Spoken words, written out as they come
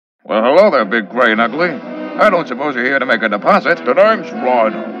Well, hello there, big gray and ugly. I don't suppose you're here to make a deposit. The name's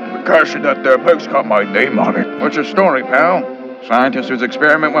Rhino. The cash in that there bag's got my name on it. What's your story, pal? Scientist whose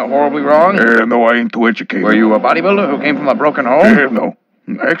experiment went horribly wrong? No, I ain't too educated. Were you a bodybuilder who came from a broken home? No.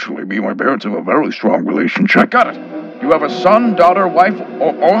 Actually, me and my parents have a very strong relationship. I got it. You have a son, daughter, wife,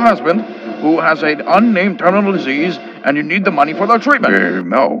 or husband who has an unnamed terminal disease, and you need the money for their treatment.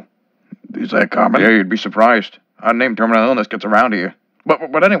 No. Is that common? Yeah, you'd be surprised. Unnamed terminal illness gets around here.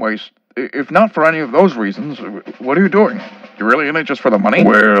 But anyways, if not for any of those reasons, what are you doing? You really in it just for the money?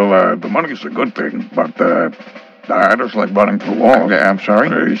 Well, the money's a good thing, but, I just like running through walls. Yeah, I'm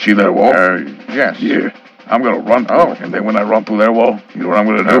sorry? You see that wall? Yes. Yeah. I'm gonna run through it, and then when I run through that wall, you know what I'm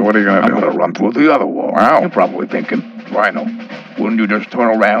gonna do? What are you gonna do? I'm gonna run through the other wall. Wow. You're probably thinking, Rhino, wouldn't you just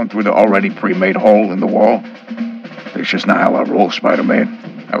turn around through the already pre-made hole in the wall? It's just not how I roll,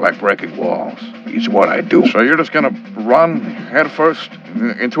 Spider-Man. I like breaking walls. It's what I do. So you're just gonna run headfirst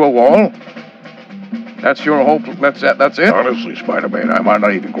into a wall? That's your hope? That's it? Honestly, Spider-Man, I might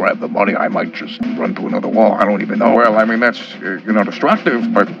not even grab the money. I might just run to another wall. I don't even know. Well, I mean, that's,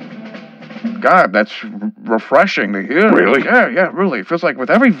 destructive, but God, that's refreshing to hear. Really? Yeah, really. It feels like with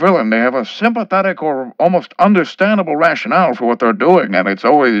every villain, they have a sympathetic or almost understandable rationale for what they're doing, and it's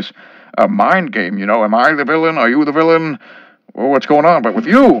always a mind game, Am I the villain? Are you the villain? Well, what's going on? But with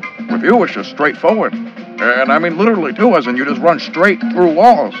you, it's just straightforward. And I mean literally, too, as in you just run straight through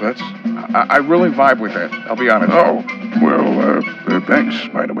walls. I really vibe with that, I'll be honest. Oh, well, thanks,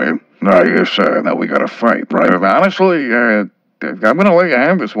 Spider-Man. I guess, now we gotta fight, right? Honestly, I'm gonna let you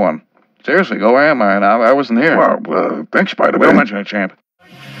have this one. Seriously, go ahead, man. I wasn't here. Well, thanks, Spider-Man. Don't mention it, champ.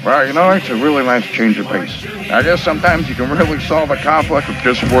 Well, it's a really nice change of pace. I guess sometimes you can really solve a conflict with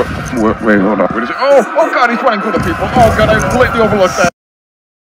just wait, hold on. Oh, God, he's running through the people. Oh, God, I completely overlooked that.